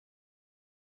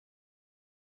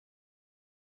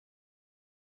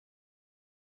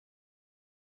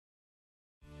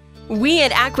We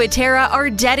at Aquatera are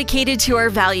dedicated to our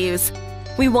values.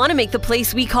 We want to make the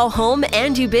place we call home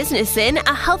and do business in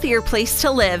a healthier place to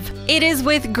live. It is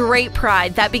with great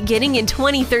pride that beginning in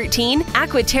 2013,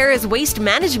 Aquatera's waste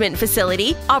management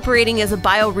facility, operating as a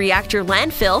bioreactor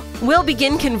landfill, will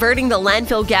begin converting the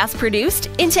landfill gas produced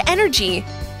into energy.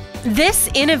 This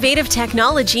innovative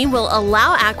technology will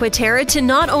allow Aquatera to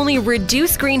not only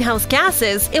reduce greenhouse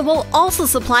gases, it will also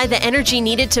supply the energy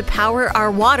needed to power our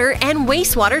water and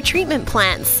wastewater treatment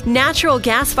plants. Natural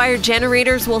gas-fired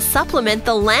generators will supplement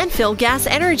the landfill gas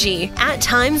energy. At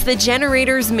times, the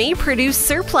generators may produce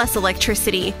surplus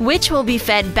electricity, which will be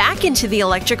fed back into the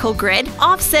electrical grid,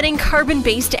 offsetting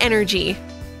carbon-based energy.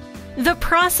 The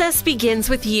process begins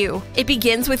with you. It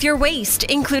begins with your waste,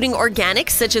 including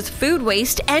organics such as food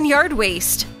waste and yard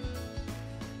waste.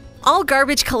 All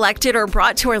garbage collected or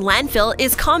brought to our landfill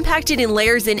is compacted in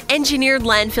layers in engineered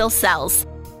landfill cells.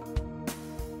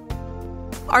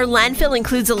 Our landfill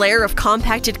includes a layer of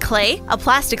compacted clay, a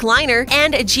plastic liner,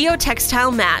 and a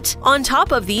geotextile mat. On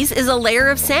top of these is a layer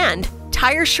of sand,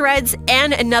 tire shreds,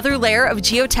 and another layer of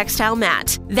geotextile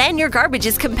mat. Then your garbage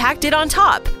is compacted on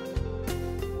top.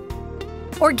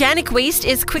 Organic waste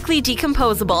is quickly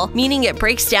decomposable, meaning it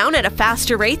breaks down at a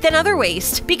faster rate than other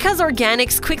waste. Because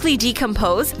organics quickly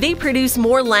decompose, they produce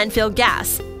more landfill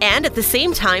gas, and at the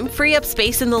same time free up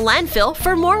space in the landfill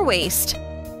for more waste.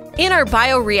 In our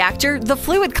bioreactor, the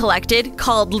fluid collected,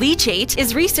 called leachate,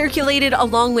 is recirculated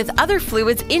along with other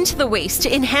fluids into the waste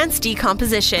to enhance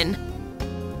decomposition.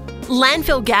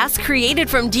 Landfill gas created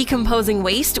from decomposing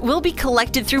waste will be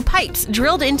collected through pipes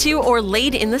drilled into or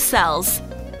laid in the cells.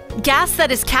 Gas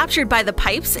that is captured by the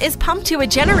pipes is pumped to a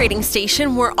generating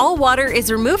station where all water is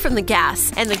removed from the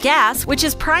gas, and the gas, which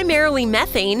is primarily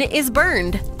methane, is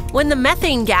burned. When the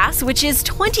methane gas, which is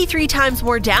 23 times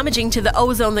more damaging to the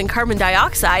ozone than carbon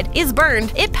dioxide, is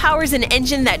burned, it powers an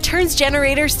engine that turns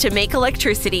generators to make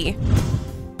electricity.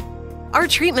 Our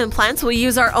treatment plants will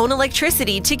use our own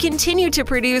electricity to continue to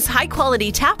produce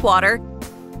high-quality tap water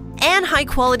and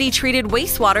high-quality treated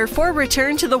wastewater for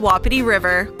return to the Wapiti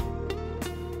River.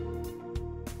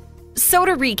 So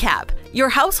to recap, your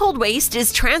household waste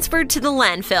is transferred to the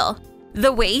landfill.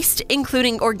 The waste,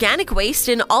 including organic waste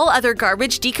and all other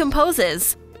garbage,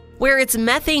 decomposes, where its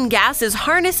methane gas is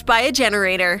harnessed by a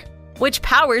generator, which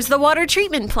powers the water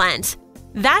treatment plant.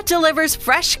 That delivers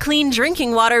fresh, clean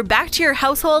drinking water back to your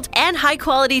household and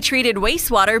high-quality treated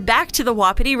wastewater back to the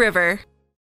Wapiti River.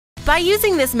 By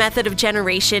using this method of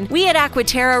generation, we at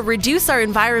Aquatera reduce our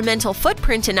environmental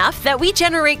footprint enough that we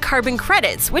generate carbon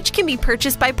credits, which can be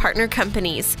purchased by partner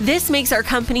companies. This makes our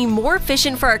company more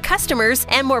efficient for our customers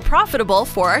and more profitable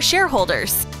for our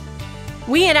shareholders.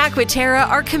 We at Aquatera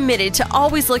are committed to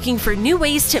always looking for new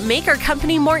ways to make our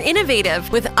company more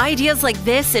innovative. With ideas like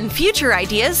this and future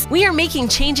ideas, we are making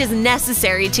changes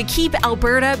necessary to keep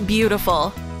Alberta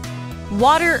beautiful.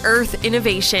 Water Earth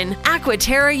Innovation,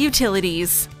 Aquatera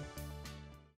Utilities.